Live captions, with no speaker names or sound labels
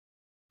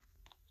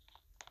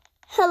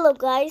Hello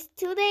guys,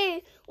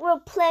 today we're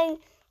playing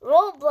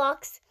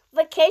Roblox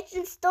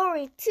Vacation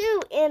Story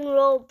 2 in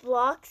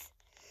Roblox.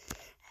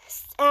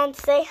 And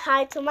say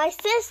hi to my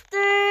sister.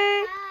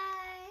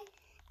 Hi.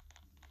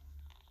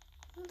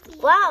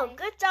 Wow,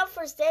 good job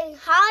for saying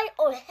hi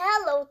or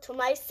hello to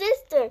my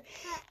sister.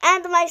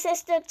 And my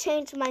sister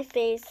changed my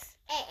face.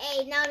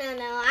 Hey, no.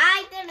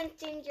 I didn't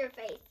change your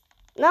face.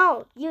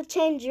 No, you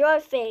changed your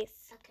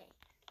face. Okay.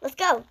 Let's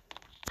go.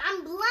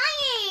 I'm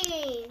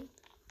blind.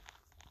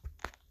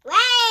 Wait,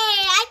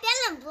 I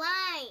didn't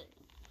blind.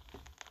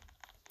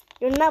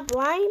 You're not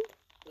blind?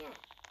 Yeah.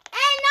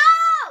 Hey,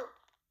 no!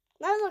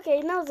 No, it's okay.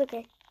 No, it's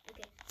okay.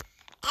 Okay.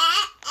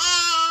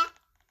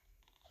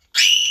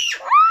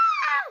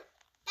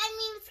 That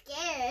means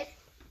scared.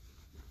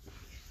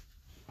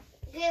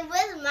 Okay,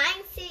 where's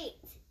my seat?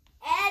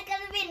 It's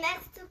gonna be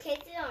next to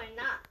Casey or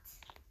not?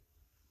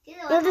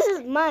 No, this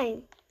is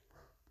mine.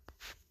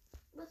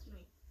 What's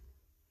mine?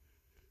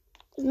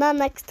 It's not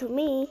next to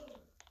me.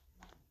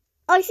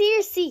 Oh, I see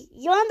your seat.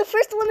 You're on the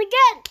first one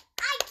again.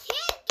 I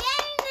can't get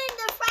in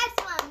the first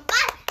one,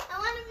 but I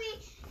want to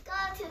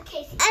go to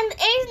Casey. And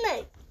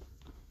Ezinne,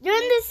 you're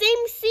in the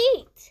same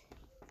seat.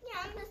 Yeah,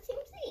 I'm the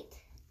same seat.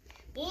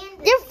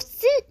 And Your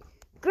seat,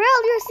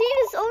 girl, your seat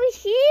is over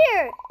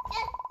here,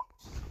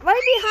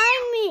 right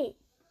behind me.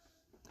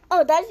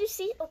 Oh, that's your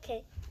seat?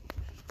 Okay.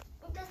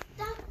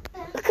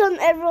 Welcome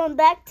everyone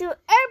back to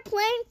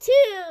Airplane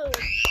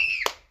 2.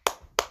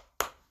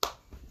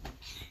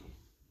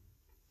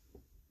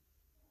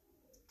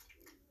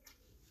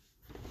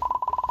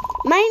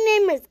 My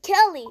name is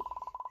Kelly.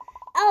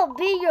 I'll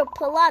be your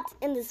pilot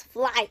in this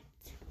flight.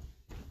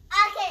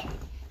 Okay.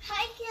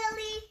 Hi,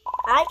 Kelly.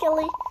 Hi,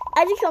 Kelly.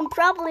 As you can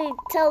probably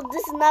tell,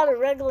 this is not a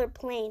regular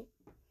plane.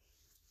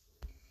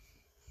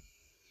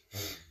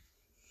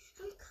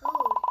 I'm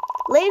cold.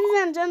 Ladies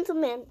and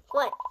gentlemen,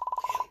 what?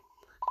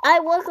 I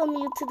welcome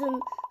you to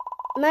the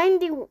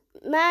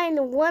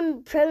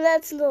 99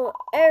 presidential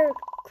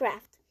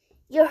aircraft.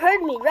 You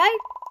heard me, right?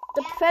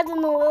 The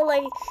president would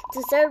like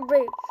to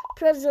celebrate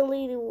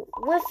presently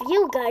with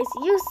you guys.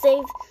 You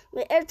saved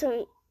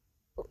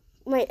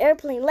my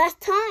airplane last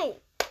time.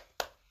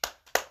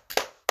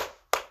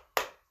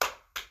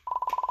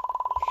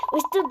 We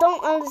still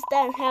don't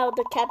understand how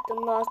the captain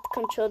lost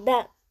control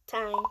that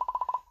time.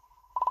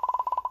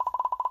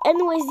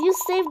 Anyways, you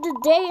saved the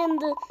day and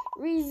the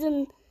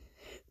reason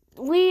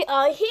we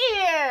are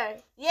here.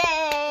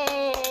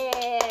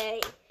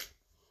 Yay!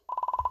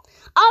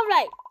 All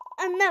right,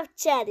 enough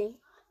chatting.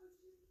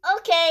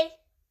 Okay.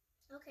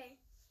 Okay.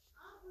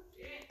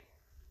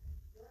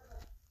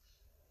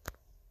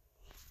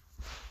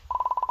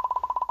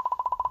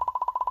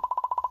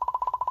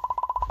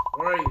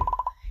 Where are you?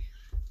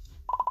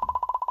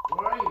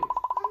 Where are you?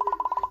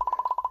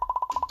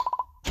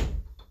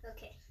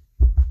 Okay.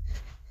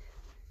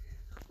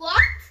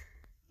 What?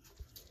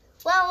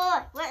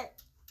 What?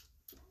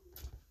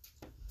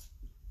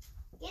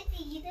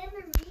 Gizzy, you didn't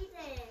read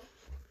it.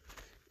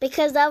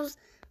 Because I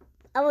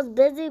was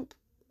busy.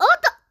 Oh,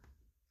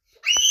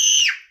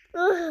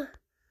 Ugh.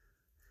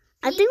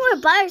 I think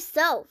we're by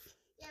ourselves.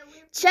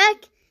 Yeah,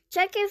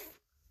 Check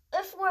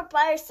if we're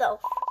by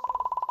ourselves.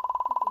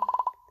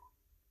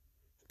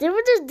 Did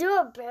we just do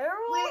a barrel?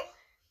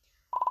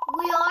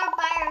 we are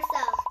by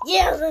ourselves.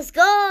 Yeah, let's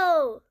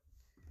go.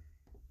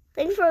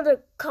 Thanks for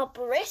the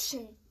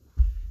cooperation.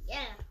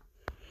 Yeah.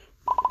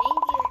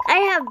 Thank you. I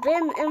have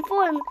been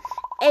informed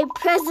a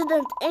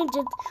president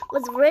agent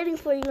was waiting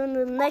for you in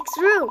the next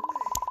room.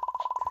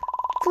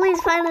 Please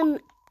find him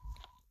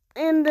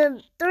in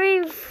the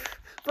 3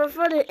 for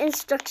further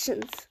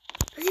instructions.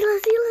 Let's see.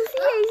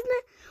 Isn't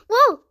it?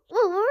 Whoa,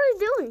 what are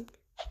you doing?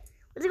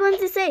 What's he going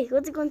to say? Let's see.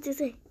 What's he gonna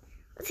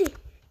say?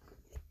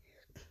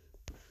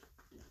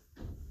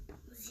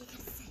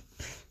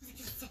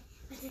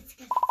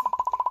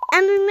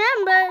 And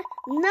remember,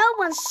 no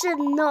one should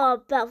know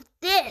about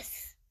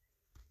this.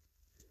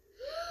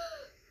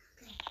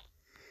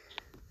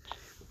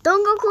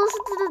 Don't go closer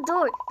to the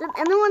door. Did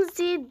anyone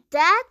see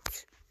that?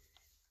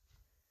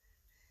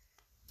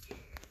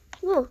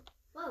 Whoa.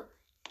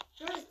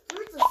 You're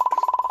disgusting.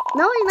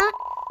 No, you're not.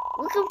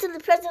 Welcome to the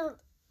president.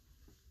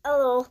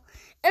 Hello,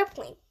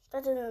 airplane.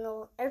 President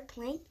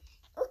airplane.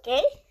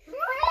 Okay.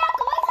 We're not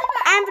going to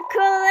the... And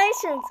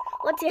congratulations,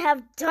 what you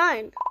have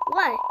done.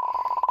 What?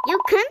 Your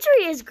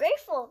country is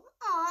grateful.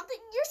 Aw,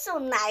 you're so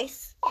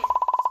nice. Yeah,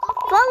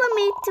 Follow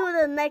me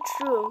to the next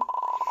room.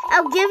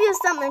 I'll give you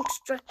some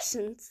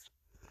instructions.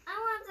 I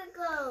want to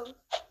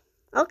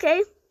go.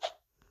 Okay.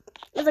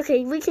 It's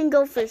okay. We can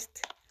go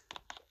first.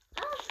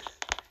 I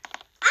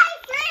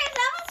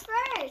was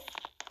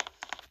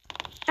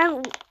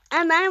first.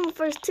 And I'm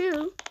first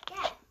too.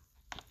 Yeah.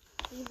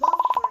 We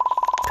both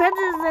first.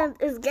 President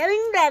is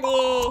getting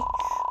ready.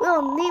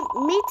 We'll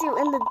meet you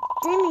in the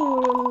dining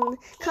room in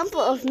a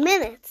couple of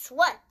minutes.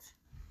 What?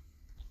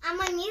 I'm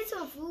gonna need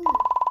some food.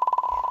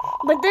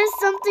 But there's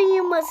something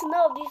you must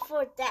know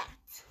before that.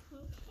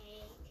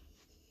 Okay.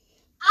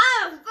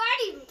 I'm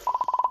ready.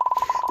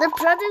 The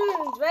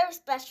president is very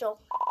special.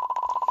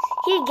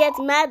 He gets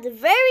mad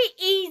very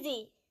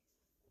easy.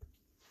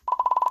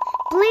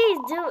 Please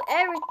do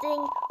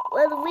everything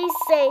what we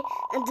say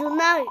and do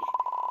not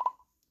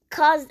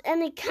cause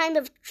any kind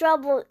of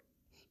trouble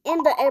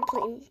in the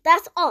airplane.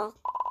 That's all.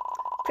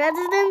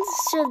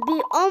 Presidents should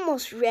be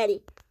almost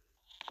ready.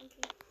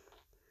 Okay.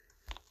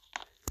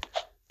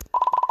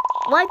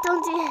 Why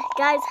don't you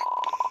guys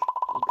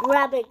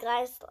grab a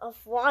glass of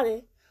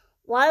water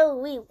while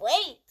we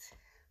wait?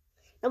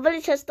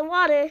 Nobody touch the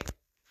water.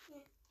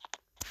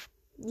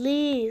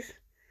 Please.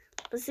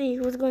 Let's see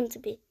who's going to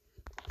be.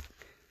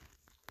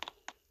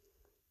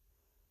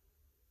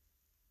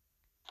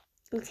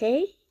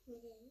 Okay.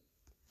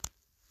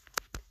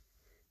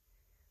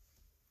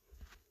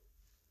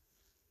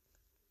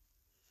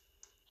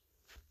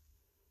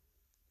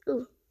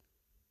 Ooh.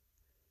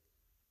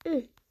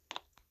 Ooh.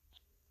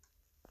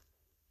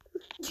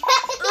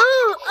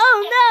 Ooh, oh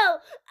no!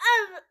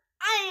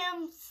 I am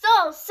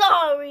so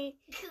sorry.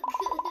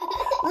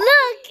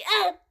 Look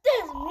at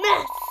this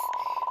mess.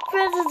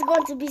 President's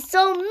going to be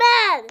so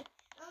mad.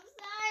 I'm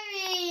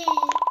sorry.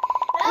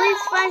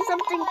 Please find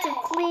something to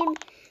clean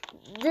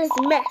this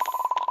mess.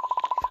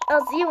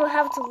 Else you will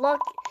have to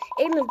lock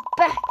Aiden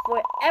back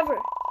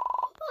forever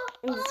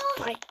in this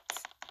fight.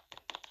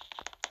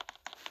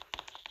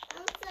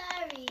 I'm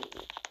sorry.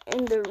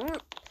 And the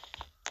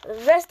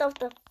rest of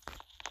the...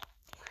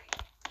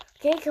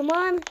 Okay, come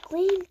on.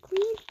 Clean. Come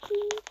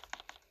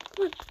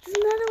on, there's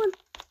another one.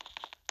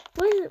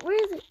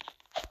 Where is it?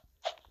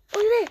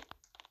 Over there.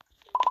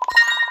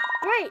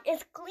 Great,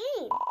 it's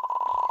clean.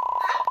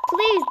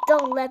 Please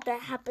don't let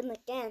that happen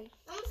again.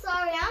 I'm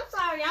sorry,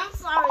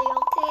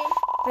 okay?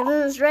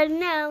 Everyone's ready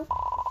now.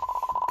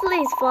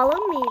 Please follow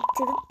me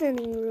to the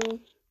dining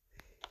room.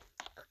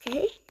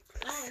 Okay?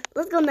 Bye.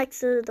 Let's go next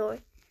to the door.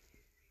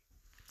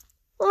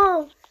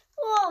 Oh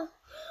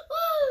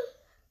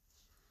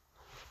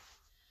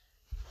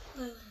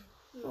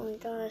my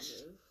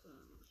gosh.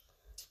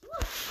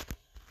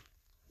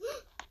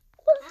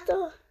 What's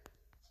the...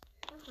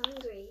 I'm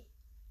hungry.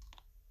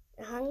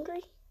 You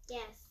hungry?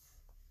 Yes.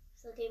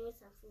 So give me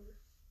some food.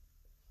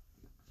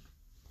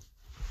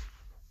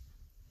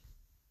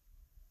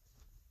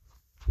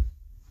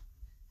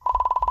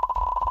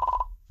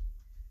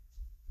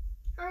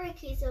 Hurry,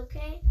 kids,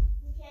 okay?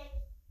 Okay.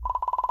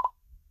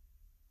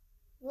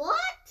 What?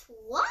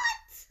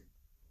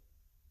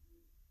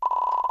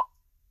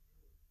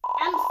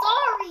 I'm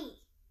sorry.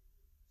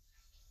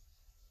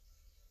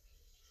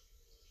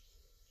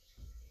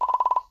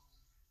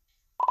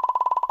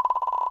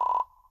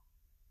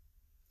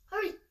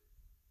 Hurry.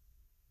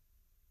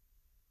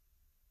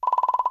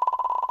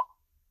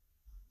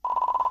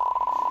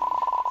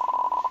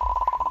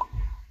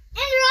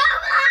 And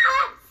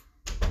robots!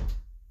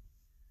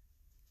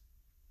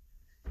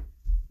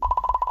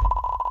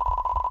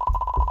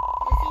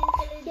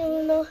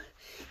 You know,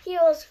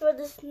 heroes for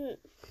this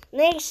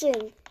nation.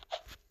 We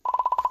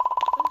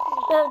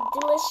have a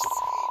delicious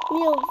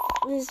meal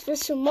this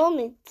special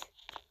moment.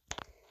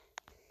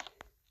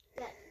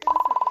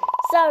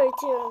 Sorry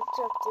to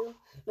interrupt you,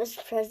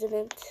 Mr.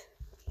 President.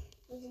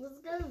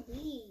 What's gonna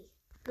be?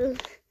 The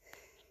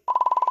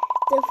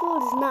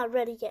food is not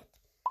ready yet.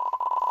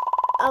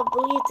 I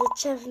believe the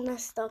chef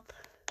messed up.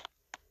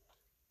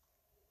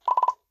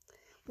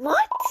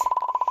 What?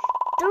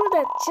 Throw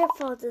that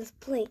chef on this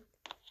plate.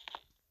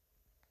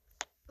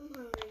 I'm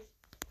hungry.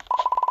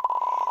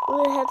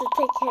 We'll have to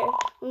take care of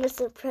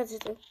Mr.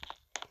 President.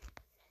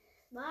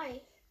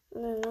 Bye.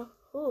 No.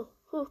 Who?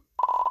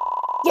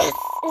 Yes,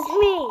 it's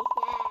me.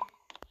 Yeah.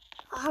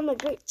 I'm a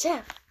great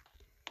chef.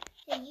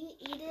 Can you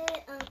eat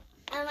it?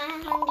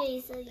 I'm hungry,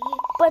 so you.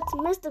 But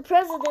Mr.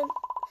 President,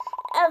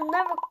 I've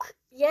never.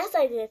 Yes,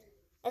 I did.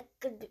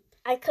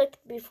 I cooked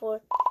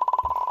before.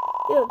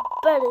 You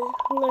better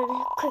learn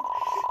to cook.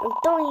 I'm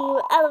throwing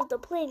you out of the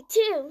plane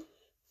too.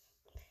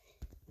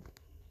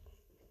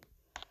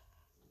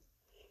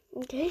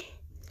 Okay.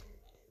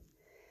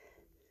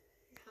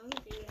 You're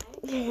hungry, right?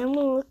 Okay, I'm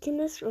gonna look in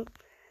this room.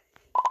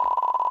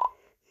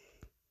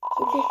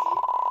 Okay. 1, 2, 3,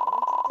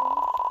 4,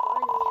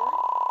 0.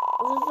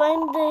 Let's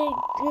find the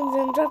greens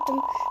and drop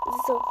them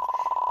so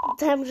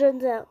time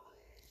runs out.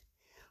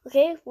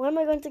 Okay, what am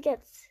I going to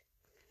get?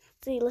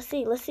 Let's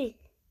see.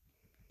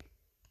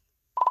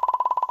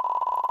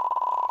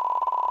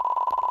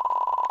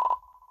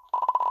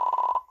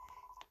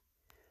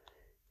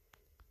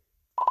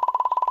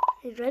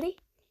 Are you ready?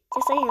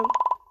 Yes, I am.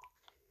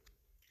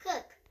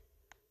 Cook.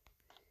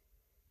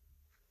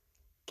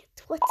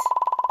 Get what?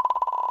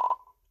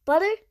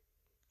 Butter?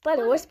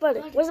 Butter. Where's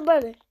butter? Where's the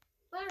butter?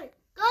 Butter.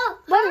 Go.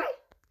 Butter.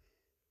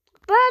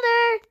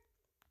 Hurry.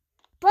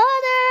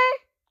 Butter!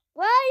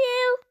 Where are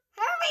you?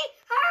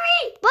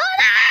 Hurry.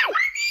 Butter!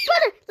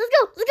 Let's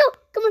go!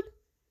 Come on.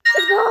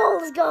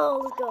 Let's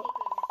go.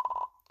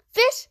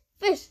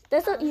 Fish.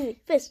 That's not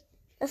easy. Fish.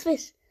 That's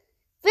fish.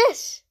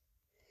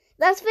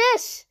 That's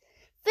fish.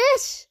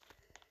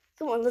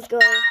 Come on, let's go.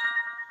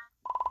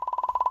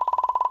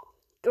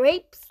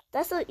 Grapes.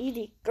 That's not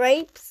easy.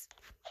 Grapes.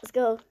 Let's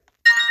go.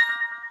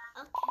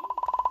 Okay.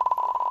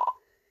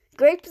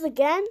 Grapes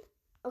again?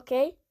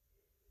 Okay.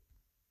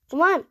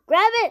 Come on,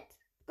 grab it.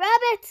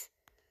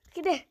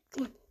 Okay, there.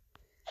 Come on.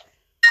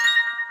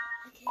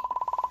 Okay.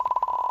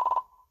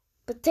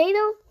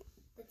 Potato.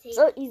 Potato.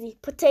 So easy.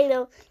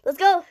 Potato. Let's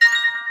go.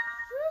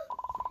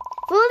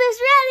 Food is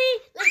ready.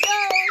 Let's go.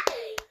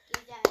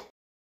 You got it.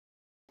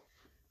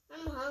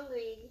 I'm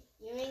hungry.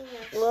 You make me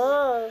hungry.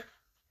 Whoa.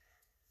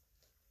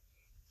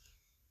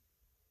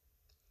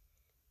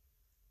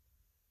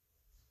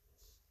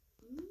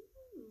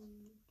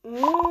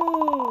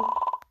 Mmm.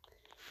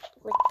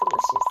 Like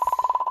delicious.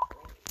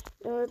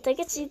 Take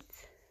a seat.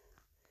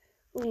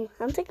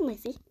 I'm taking my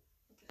seat.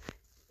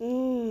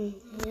 Mmm.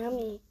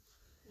 Yummy.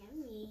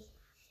 Yummy.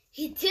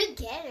 You did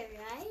get it,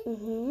 right?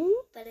 Mm-hmm.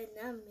 But it's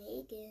not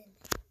Megan.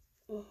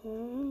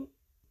 Mm-hmm.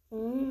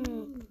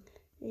 Mmm.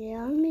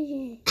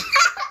 Yummy.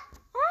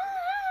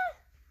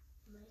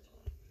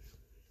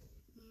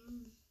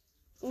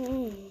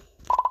 Mmm.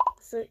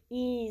 So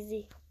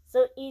easy.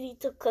 So easy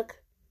to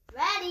cook.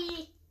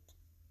 Ready.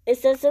 It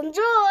says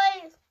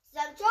enjoy.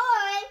 Some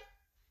joy.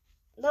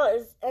 No,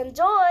 it's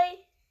enjoy.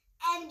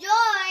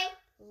 Enjoy.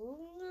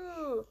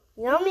 Ooh.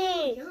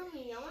 Yummy.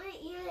 Yummy. I want to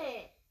eat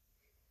it.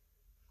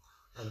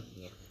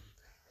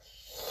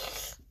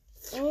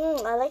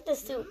 I like the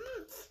soup.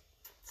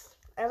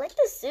 I like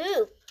the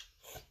soup.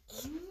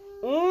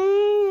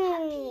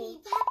 Pappy.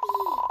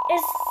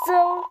 It's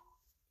so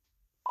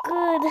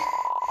good.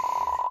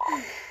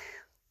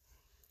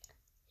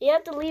 You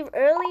have to leave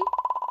early.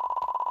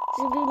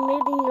 Should be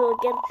meeting you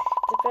again.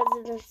 The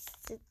president's.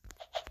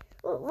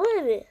 What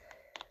is it?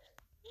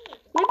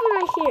 Maybe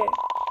right here.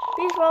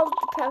 Please follow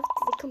the path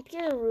to the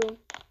computer room.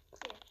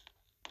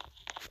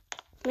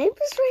 Maybe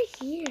it's right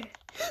here.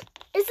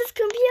 It's this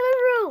computer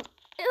room.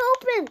 It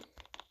opened.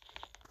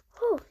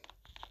 Oh.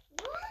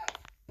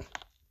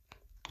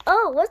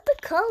 Oh, what's the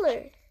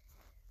color?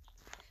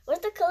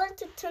 What's the color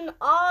to turn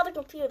all the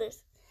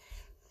computers?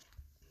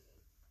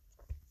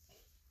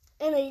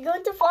 And are you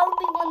going to follow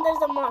me when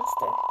there's a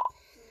monster?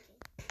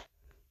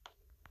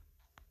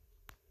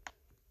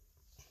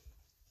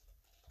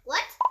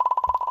 What?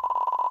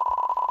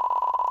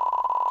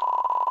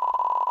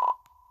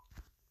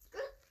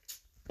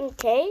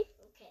 Okay.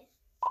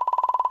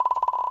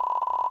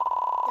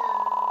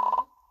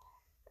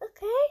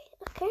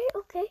 Okay.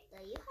 Okay.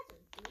 You have to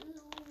do.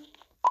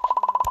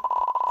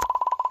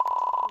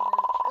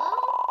 Go.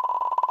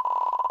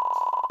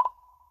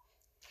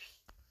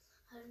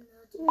 I don't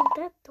know.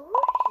 That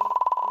door?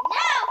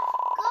 Now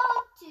go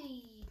to.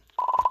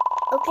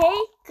 Okay.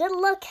 Good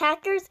luck,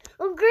 hackers.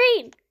 Oh,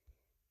 green.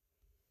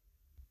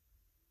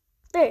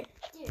 There.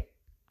 There.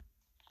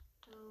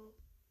 Oh.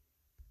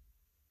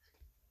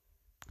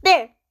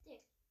 There.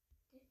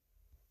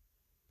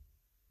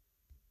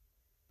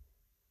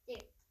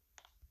 There.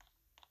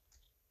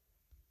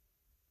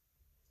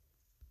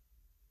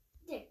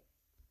 There.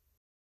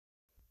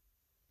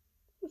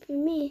 For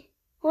me.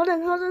 Hold on.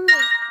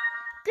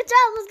 Good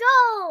job. Let's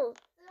go.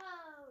 No.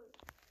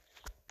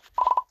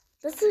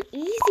 That's so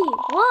easy.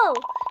 Whoa.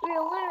 We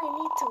literally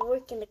need to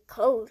work in the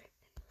code.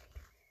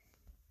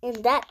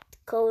 In that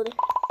code.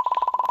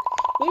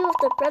 Maybe with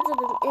the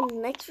president in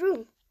the next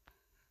room.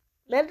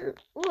 Bedroom.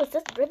 Ooh, it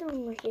says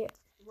bedroom right here.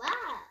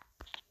 Wow.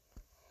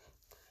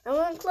 I'm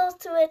getting close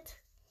to it.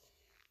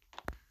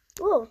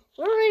 Whoa,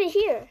 we're already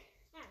here.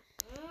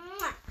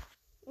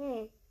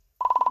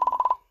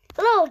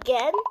 Hello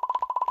again.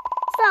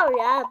 Sorry,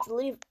 I had to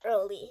leave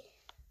early.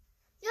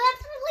 You have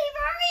to leave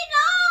early?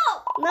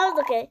 No. No, it's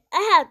okay.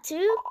 I had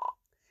to.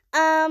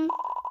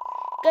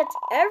 Get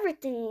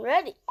everything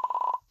ready.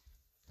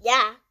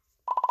 Yeah.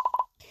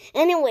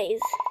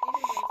 Anyways,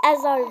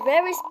 as our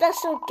very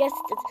special guest,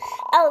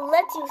 I'll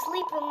let you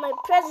sleep in my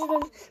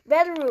president's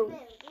bedroom.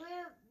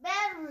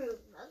 Bedroom.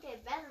 Okay,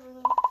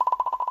 bedroom.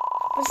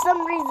 For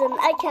some reason,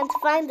 I can't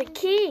find the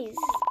keys.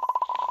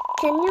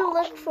 Can you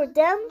look for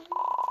them?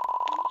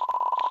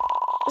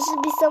 There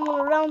should be someone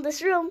around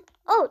this room.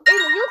 Oh,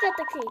 Amy, you got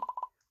the key.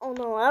 Oh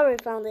no, I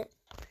already found it.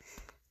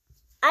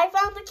 I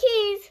found the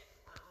keys.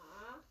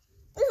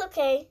 It's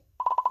okay.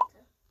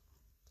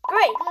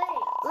 Great.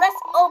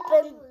 Let's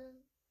open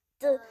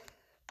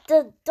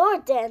the door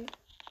then.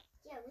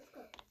 Yeah, let's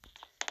go.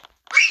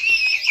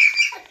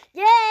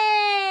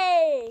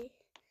 Yay!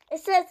 It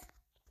says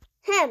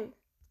him.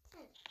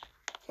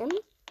 Him?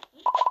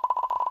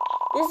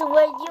 This is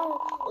where you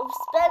are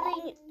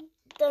spending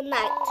the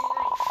night.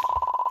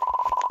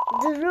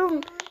 The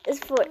room is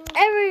for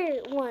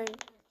everyone.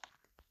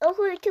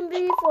 Also, it can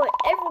be for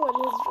everyone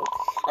in this room.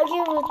 I'll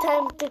give you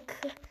time to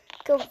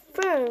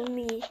confirm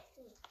me.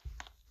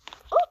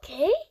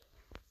 Okay.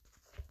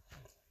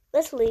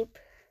 Let's sleep.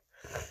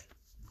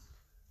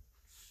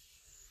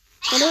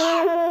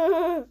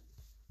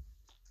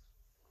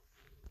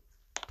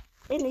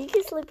 You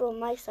can sleep on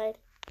my side.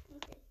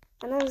 Okay.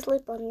 And I'll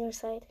sleep on your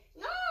side.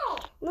 No.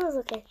 No, it's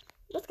okay.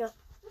 Let's go.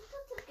 Let's go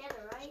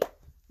together, right?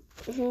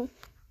 Mm-hmm.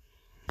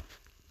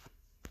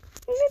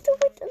 We need to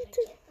wait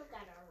until...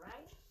 Together,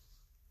 right?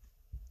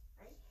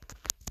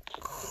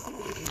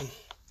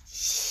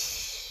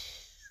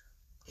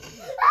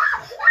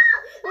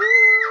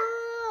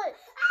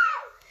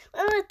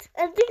 Wait,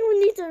 I think we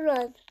need to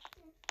run.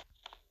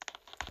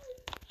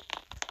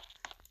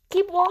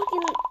 Keep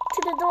walking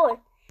to the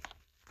door.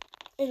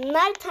 It's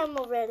nighttime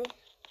already.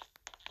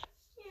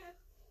 Yeah.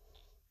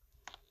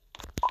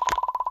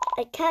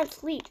 I can't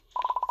sleep.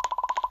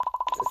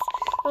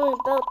 Something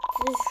about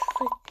this.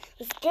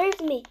 It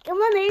scares me. Come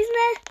on,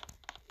 Ezinne.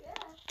 Yeah.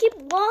 Keep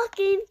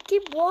walking.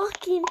 Keep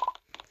walking.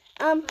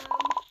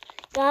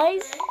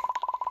 Guys,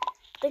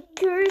 the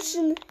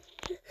curtain.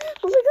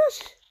 Oh my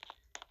gosh.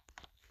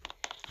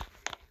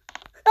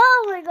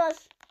 Oh my gosh.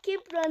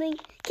 Keep running.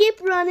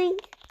 Keep running.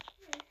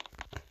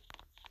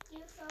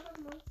 You saw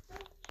the monster?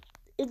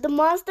 Is the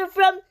monster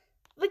from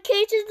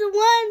Vacation the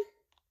one?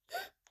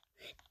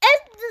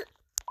 It's the...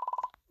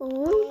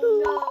 Oh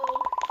no.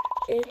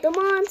 It's the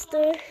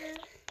monster.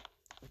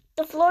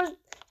 The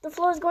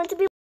floor is going to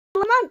be...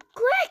 Come on,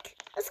 quick!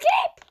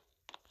 Escape!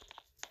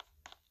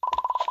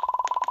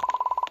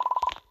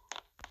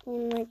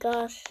 Oh my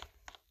gosh.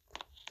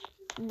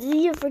 Do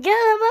you forget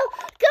about...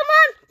 Come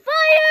on!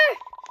 Fire!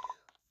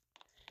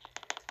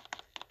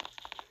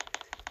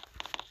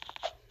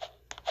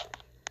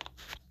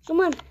 Come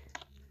on.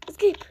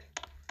 Escape.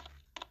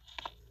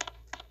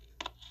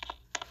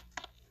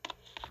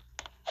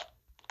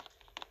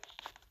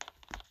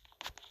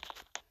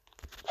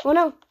 Oh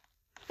no.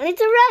 I need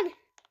to run.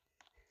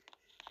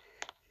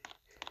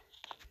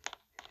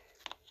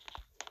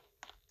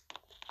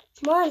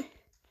 Come on.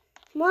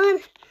 Come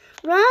on.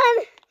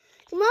 Run.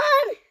 Come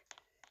on.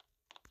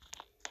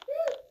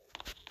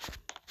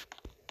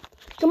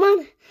 Come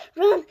on.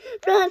 Run.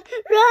 Run.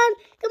 Run.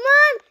 Come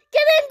on.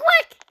 Get in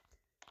quick.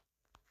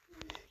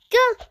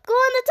 Go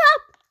on the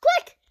top.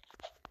 Quick.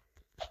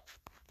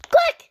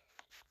 Quick.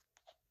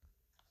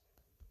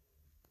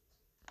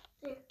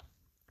 Here.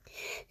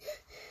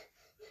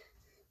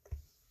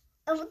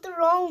 I went the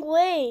wrong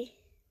way.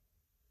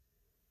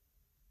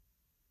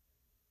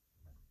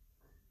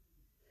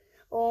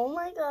 Oh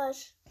my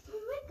gosh.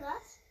 Oh my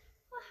gosh.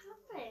 What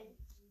happened?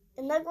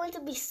 It's not going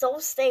to be so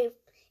safe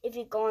if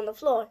you go on the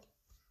floor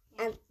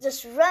and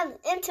just run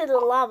into the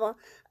lava.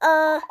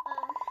 Are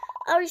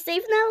we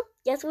safe now?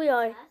 Yes, we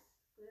are.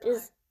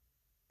 Yes,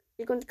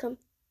 You're going to come.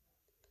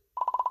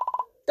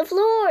 The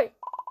floor.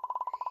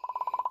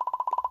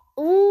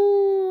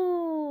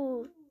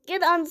 Ooh.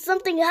 Get on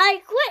something high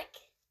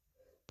quick.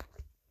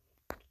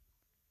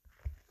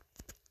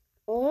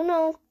 Oh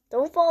no.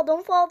 Don't fall,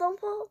 don't fall, don't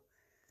fall.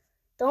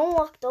 Don't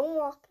walk, don't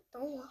walk,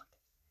 don't walk.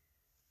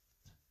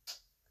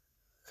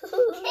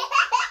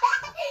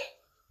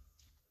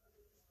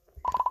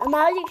 And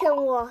now you can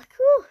walk.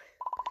 Whew.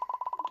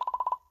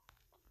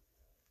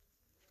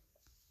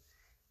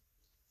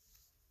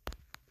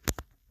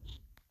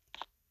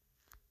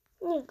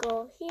 You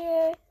go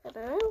here, and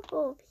I'll go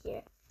over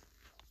here.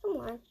 Come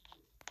on.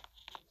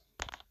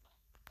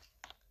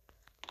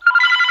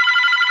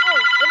 Oh,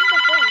 what is the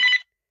phone?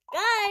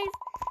 Guys,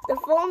 the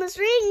phone is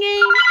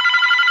ringing.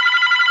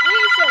 We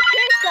should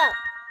pick up.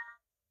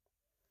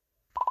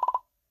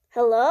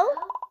 Hello?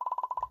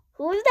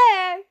 Who's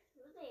there?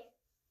 Who's there?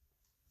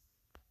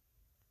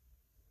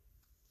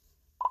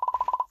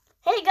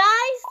 Hey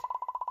guys,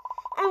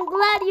 I'm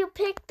glad you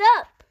picked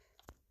up.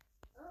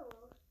 Oh.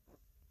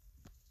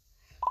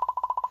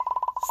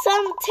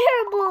 Something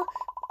terrible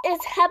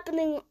is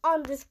happening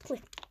on this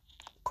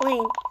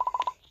plane.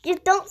 You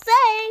don't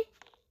say.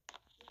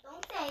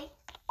 Don't say.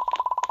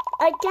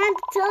 I can't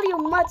tell you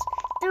much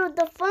through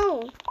the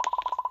phone.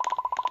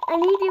 I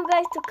need you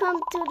guys to come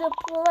to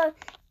the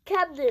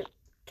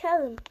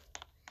cabin.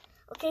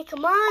 Okay,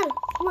 come on.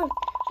 Come on.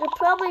 There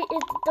probably is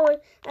the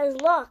door that is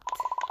locked.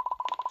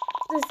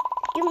 Just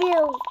give me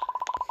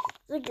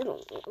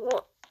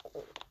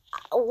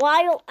a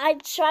while I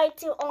try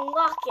to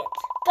unlock it.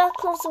 Got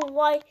closer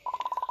while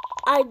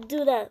I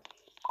do that.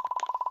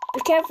 Be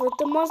careful,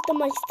 the monster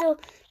might still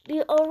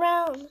be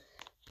around.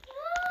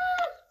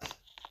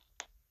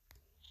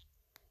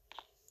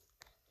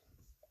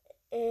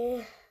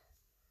 Okay,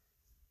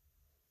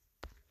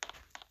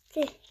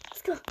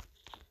 let's go.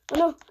 Oh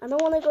no, I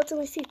don't want to go to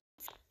my seat.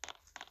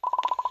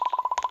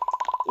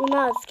 You'll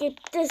not escape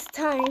this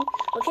time.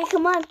 Okay,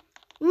 come on.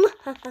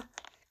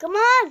 Come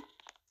on.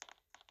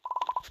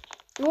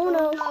 Oh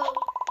no. No.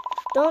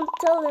 Don't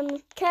tell them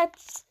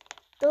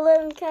Don't let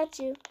them catch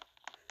you.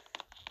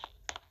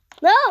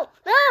 No,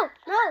 no,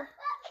 no.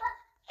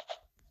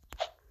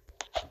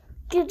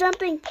 Keep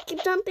jumping,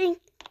 keep jumping.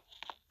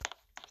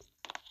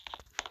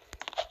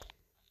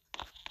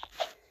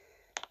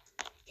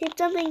 Keep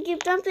jumping,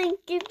 keep jumping,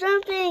 keep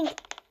jumping.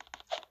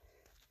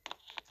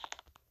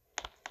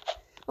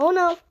 Oh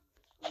no.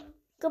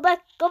 Go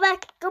back, go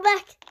back, go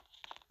back.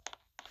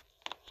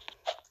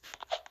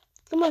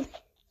 Come on.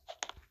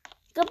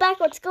 Go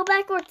backwards, go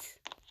backwards.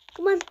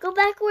 Come on, go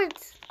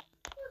backwards.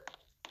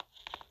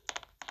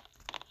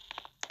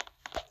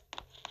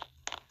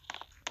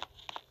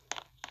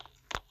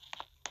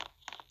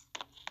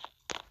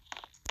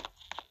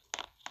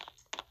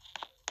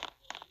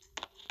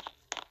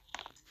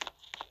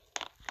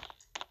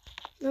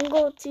 Now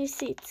go to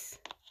seats.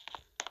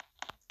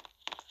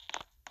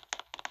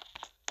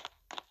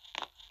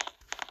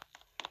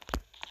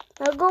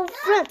 Now go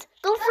front,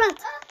 go front,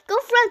 go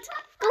front,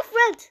 go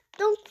front.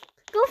 Don't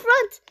Go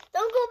front.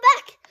 Don't go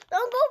back.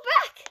 Don't go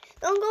back.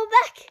 Don't go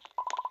back.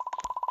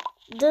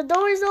 The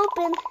door is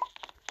open.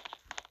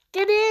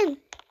 Get in.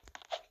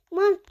 Come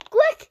on,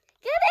 quick.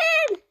 Get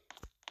in.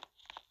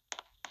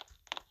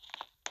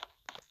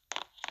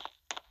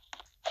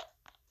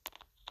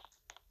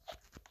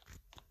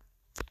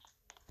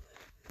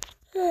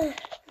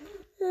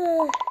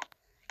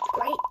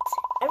 Great.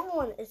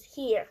 Everyone is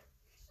here.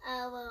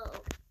 Well.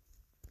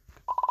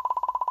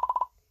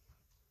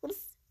 What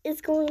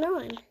is going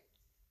on?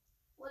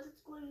 What is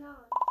going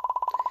on?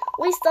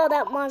 We saw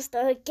that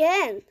monster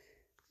again.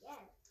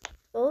 Yeah.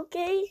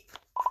 Okay.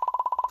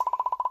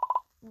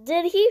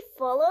 Did he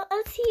follow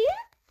us here?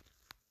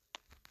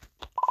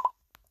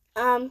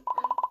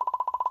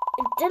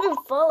 It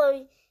didn't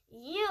follow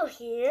you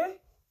here.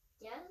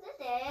 Yes, it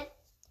did.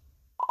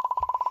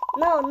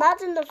 No,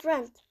 not in the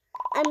front.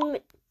 I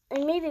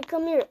made it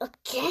come here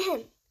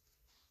again.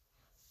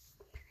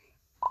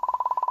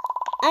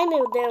 I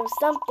knew there was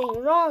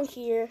something wrong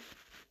here.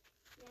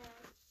 Yeah.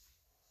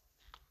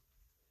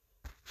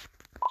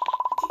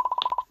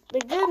 The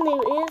good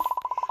news is,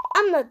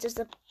 I'm not just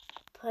a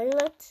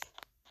pilot.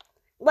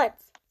 What?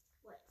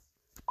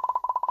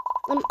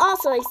 I'm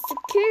also a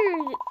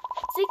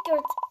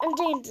secret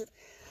agent.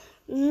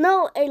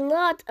 Know a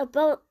lot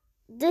about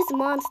this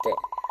monster.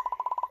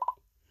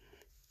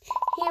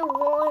 He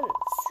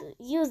wants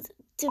you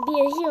to be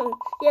a human.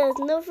 He has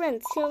no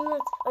friends,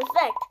 humans, or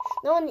fact.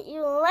 No one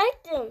even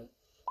liked him.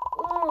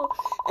 Ooh,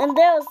 and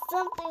there was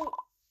something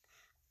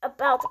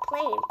about the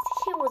planes.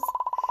 He was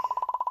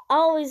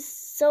always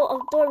so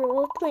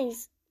adorable with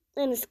planes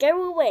in a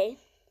scary way.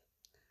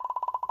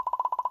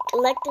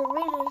 Like to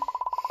read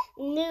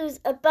news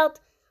about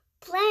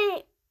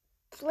plane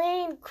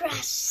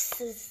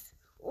crashes.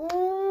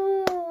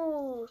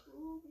 Ooh.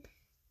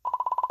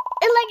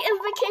 And like in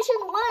Vacation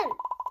 1,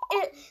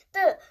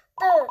 the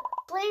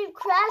plane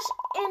crashed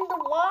in the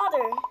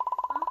water.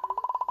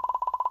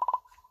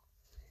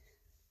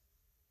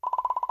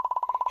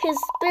 His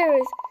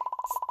spirit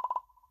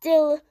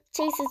still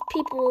chases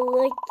people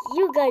like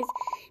you guys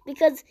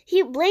because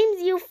he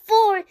blames you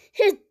for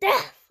his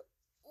death.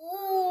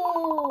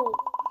 Ooh.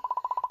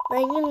 Now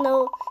you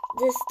know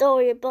the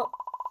story about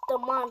the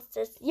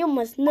monsters. You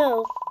must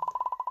know.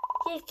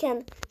 He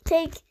can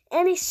take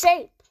any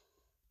shape.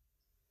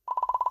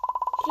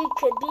 He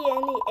could be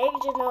any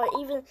agent or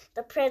even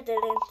the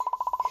president.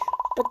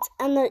 But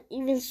I'm not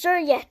even sure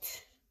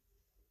yet.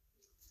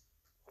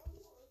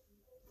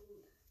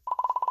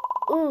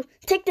 Ooh,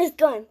 take this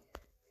gun.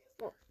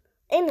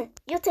 Ezinne,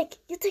 you take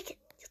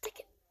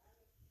it.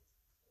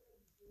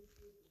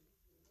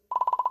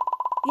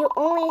 You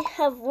only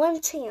have one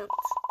chance.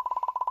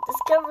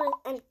 Discover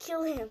and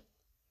kill him.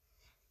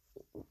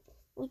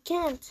 We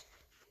can't.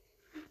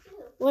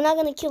 We're not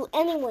gonna kill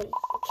anyone,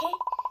 okay?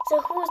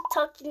 So who's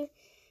talking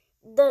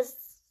the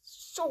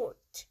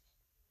short?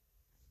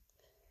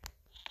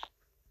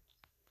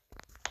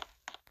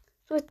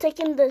 Who's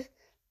taking the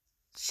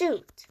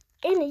shoot?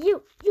 Ezinne,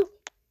 you.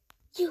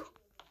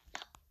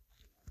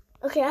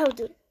 Okay, I will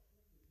do it.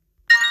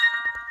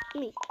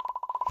 Me.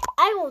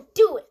 I will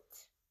do it.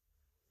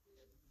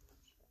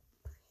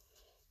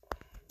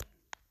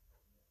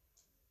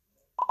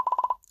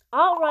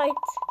 All right.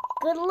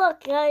 Good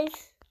luck,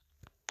 guys.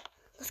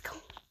 Let's go.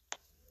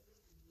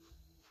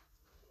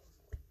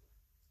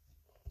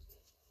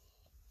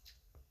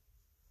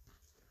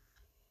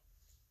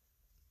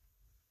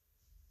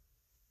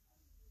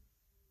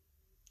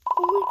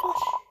 Oh my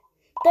gosh.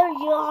 There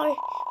you are.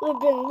 We've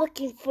been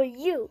looking for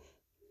you.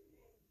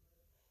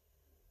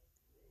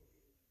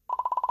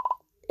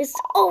 It's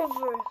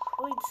over.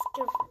 We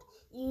discovered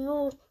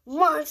you,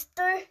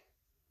 monster.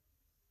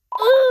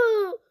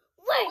 Ooh,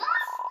 wait.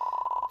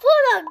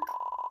 Put a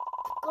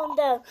gun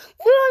down.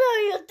 What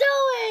are you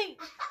doing?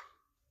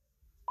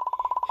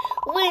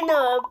 We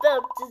know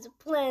about this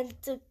plan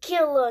to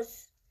kill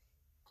us.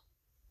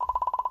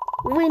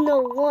 We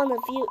know one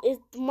of you is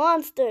the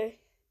monster.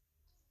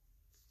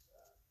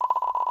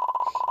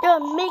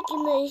 You're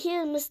making a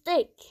huge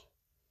mistake.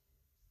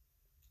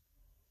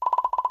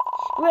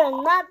 We're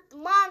not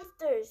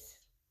monsters.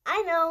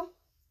 I know.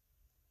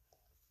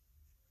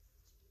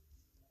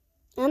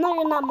 I know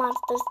you're not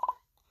monsters.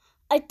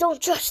 I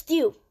don't trust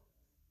you.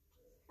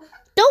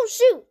 Don't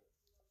shoot.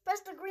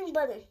 Press the green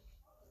button.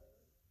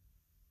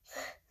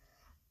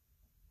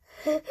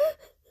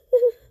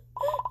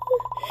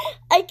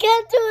 I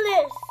can't do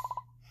this.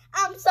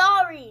 I'm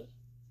sorry.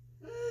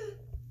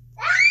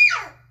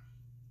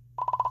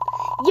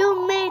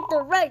 You made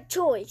the right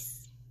choice.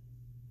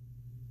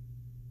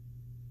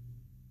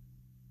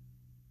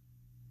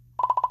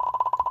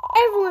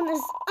 Everyone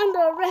is under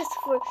arrest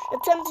for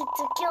attempting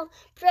to kill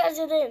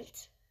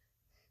President.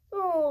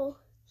 Oh,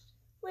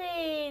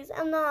 please,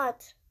 I'm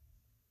not.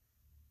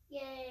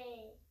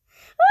 Yay.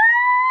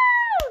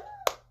 Woo!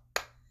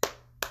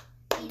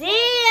 The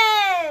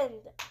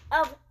end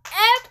of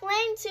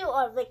Airplane 2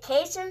 or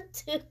Vacation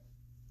 2.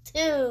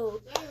 Yeah,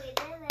 we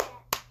did it.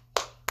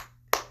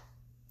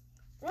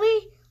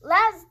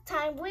 Last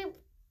time we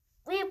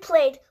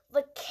played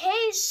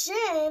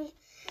Vacation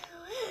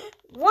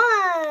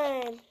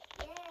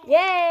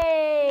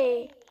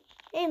Yay!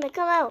 Ezinne,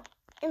 come out.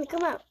 Ezinne,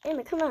 come out.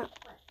 Ezinne, come out.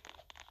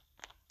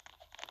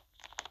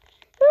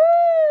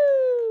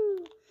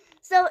 Woo!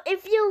 So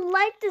if you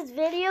like this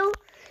video,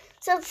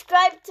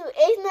 subscribe to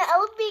Ezinne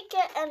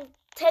Elbika and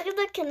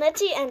Tegda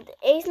Kanechi and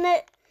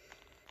Ezinne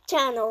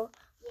channel.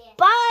 Yeah.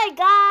 Bye,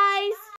 guys!